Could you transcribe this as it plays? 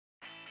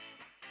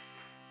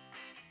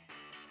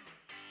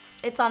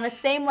It's on the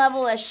same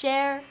level as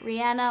Cher,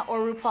 Rihanna, or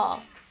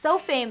RuPaul. So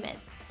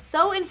famous,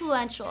 so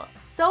influential,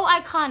 so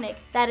iconic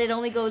that it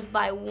only goes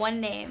by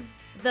one name,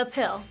 the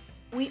pill.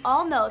 We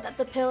all know that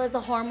the pill is a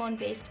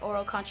hormone-based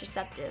oral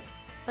contraceptive.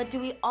 But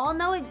do we all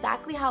know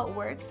exactly how it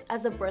works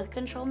as a birth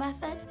control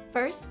method?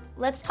 First,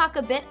 let's talk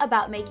a bit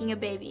about making a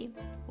baby.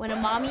 When a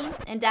mommy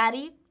and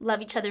daddy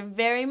love each other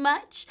very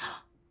much.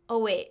 Oh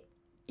wait,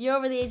 you're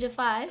over the age of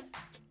 5?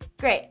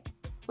 Great,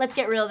 let's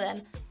get real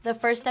then. The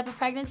first step of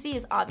pregnancy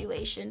is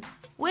ovulation,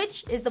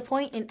 which is the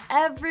point in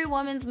every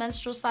woman's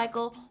menstrual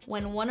cycle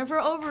when one of her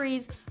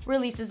ovaries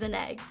releases an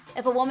egg.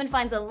 If a woman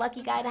finds a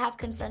lucky guy to have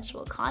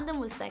consensual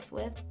condomless sex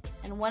with,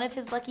 and one of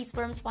his lucky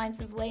sperms finds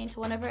his way into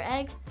one of her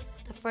eggs,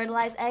 the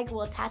fertilized egg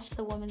will attach to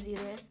the woman's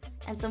uterus.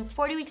 And some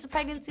 40 weeks of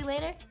pregnancy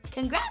later,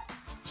 congrats!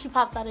 She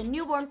pops out a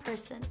newborn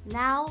person.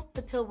 Now,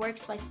 the pill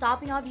works by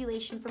stopping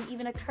ovulation from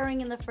even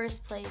occurring in the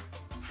first place.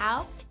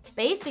 How?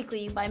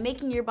 Basically, by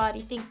making your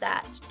body think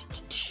that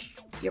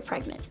you're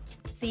pregnant.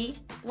 See,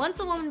 once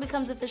a woman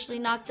becomes officially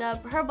knocked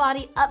up, her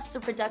body ups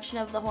the production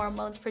of the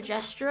hormones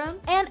progesterone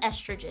and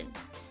estrogen.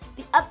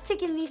 The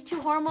uptick in these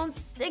two hormones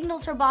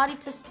signals her body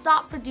to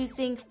stop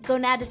producing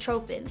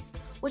gonadotropins,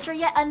 which are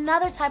yet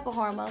another type of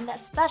hormone that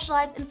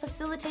specialize in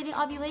facilitating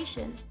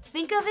ovulation.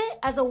 Think of it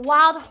as a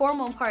wild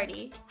hormone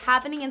party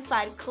happening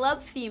inside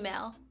Club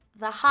Female,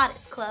 the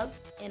hottest club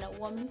in a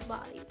woman's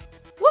body.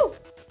 Woo!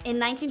 In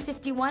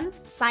 1951,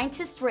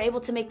 scientists were able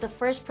to make the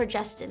first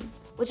progestin,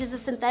 which is a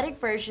synthetic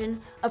version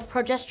of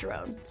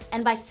progesterone.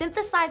 And by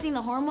synthesizing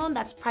the hormone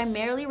that's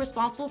primarily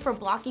responsible for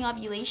blocking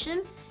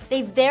ovulation,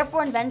 they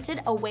therefore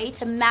invented a way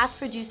to mass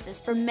produce this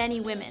for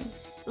many women,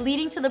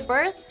 leading to the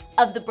birth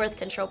of the birth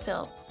control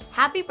pill.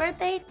 Happy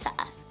birthday to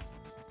us.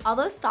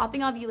 Although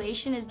stopping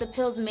ovulation is the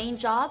pill's main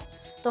job,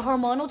 the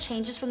hormonal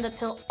changes from the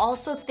pill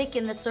also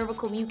thicken the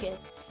cervical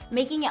mucus,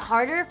 making it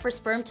harder for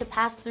sperm to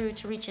pass through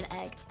to reach an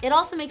egg. It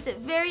also makes it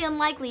very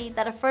unlikely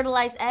that a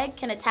fertilized egg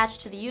can attach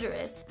to the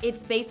uterus.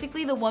 It's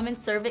basically the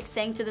woman's cervix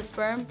saying to the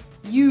sperm,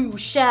 "You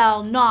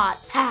shall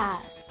not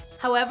pass."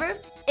 However,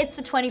 it's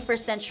the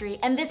 21st century,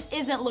 and this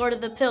isn't Lord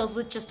of the Pills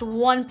with just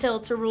one pill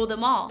to rule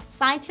them all.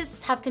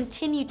 Scientists have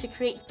continued to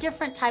create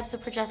different types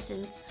of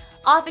progestins,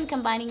 often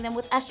combining them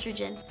with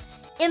estrogen,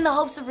 in the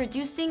hopes of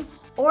reducing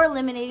or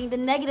eliminating the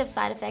negative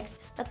side effects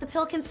that the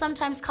pill can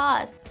sometimes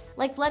cause,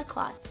 like blood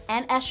clots.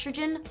 And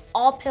estrogen,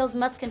 all pills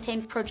must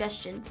contain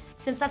progestin,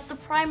 since that's the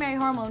primary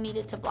hormone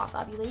needed to block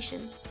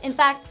ovulation. In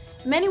fact,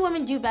 many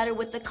women do better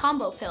with the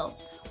combo pill,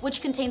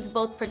 which contains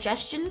both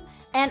progestin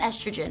and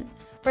estrogen.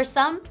 For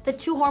some, the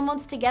two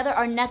hormones together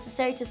are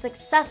necessary to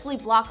successfully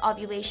block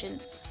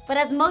ovulation. But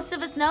as most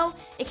of us know,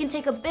 it can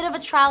take a bit of a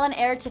trial and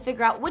error to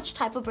figure out which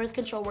type of birth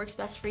control works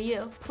best for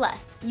you.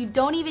 Plus, you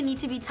don't even need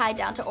to be tied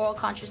down to oral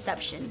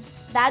contraception.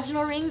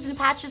 Vaginal rings and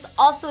patches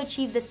also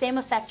achieve the same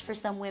effect for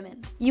some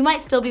women. You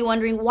might still be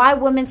wondering why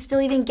women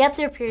still even get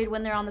their period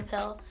when they're on the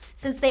pill,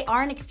 since they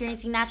aren't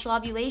experiencing natural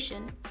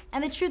ovulation.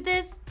 And the truth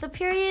is, the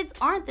periods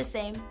aren't the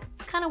same.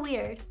 It's kind of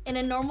weird. In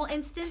a normal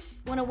instance,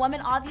 when a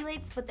woman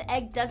ovulates but the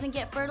egg doesn't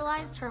get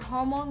fertilized, her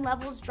hormone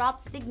levels drop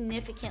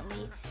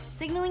significantly,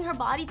 signaling her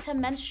body to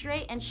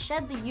menstruate and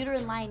shed the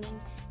uterine lining,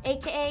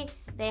 aka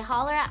they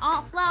holler at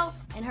Aunt Flo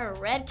in her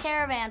red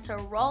caravan to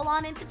roll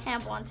on into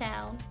Tampon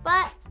Town.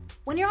 But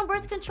when you're on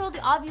birth control,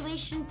 the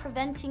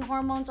ovulation-preventing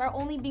hormones are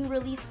only being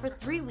released for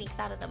 3 weeks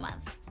out of the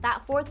month.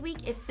 That 4th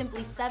week is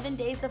simply 7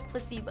 days of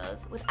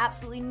placebos with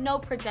absolutely no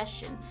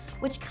progestin,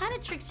 which kind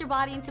of tricks your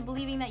body into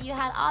believing that you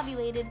had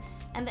ovulated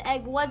and the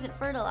egg wasn't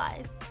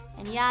fertilized.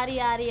 And yada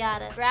yada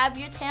yada. Grab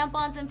your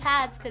tampons and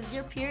pads because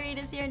your period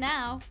is here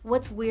now.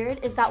 What's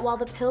weird is that while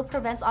the pill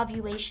prevents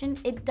ovulation,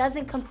 it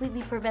doesn't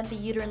completely prevent the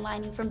uterine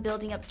lining from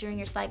building up during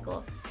your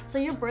cycle. So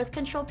your birth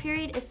control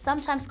period is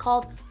sometimes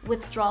called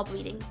withdrawal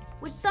bleeding,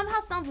 which somehow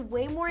sounds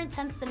way more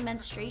intense than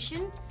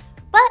menstruation.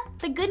 But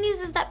the good news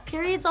is that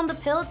periods on the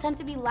pill tend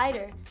to be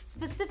lighter,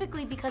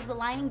 specifically because the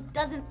lining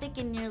doesn't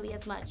thicken nearly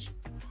as much.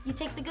 You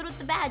take the good with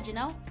the bad, you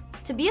know?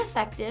 To be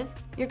effective,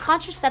 your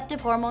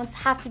contraceptive hormones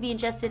have to be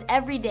ingested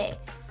every day,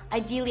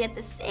 ideally at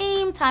the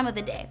same time of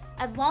the day.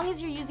 As long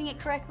as you're using it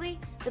correctly,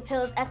 the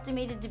pill is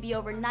estimated to be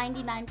over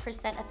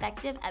 99%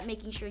 effective at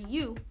making sure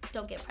you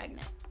don't get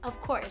pregnant.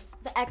 Of course,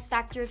 the X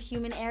factor of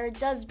human error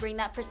does bring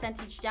that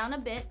percentage down a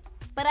bit,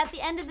 but at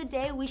the end of the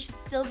day, we should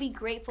still be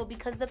grateful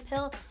because the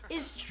pill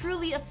is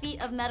truly a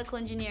feat of medical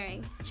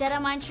engineering.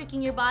 Jedi mind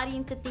tricking your body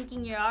into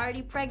thinking you're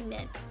already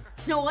pregnant.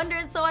 No wonder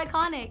it's so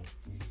iconic.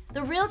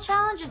 The real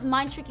challenge is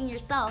mind tricking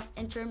yourself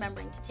into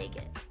remembering to take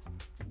it.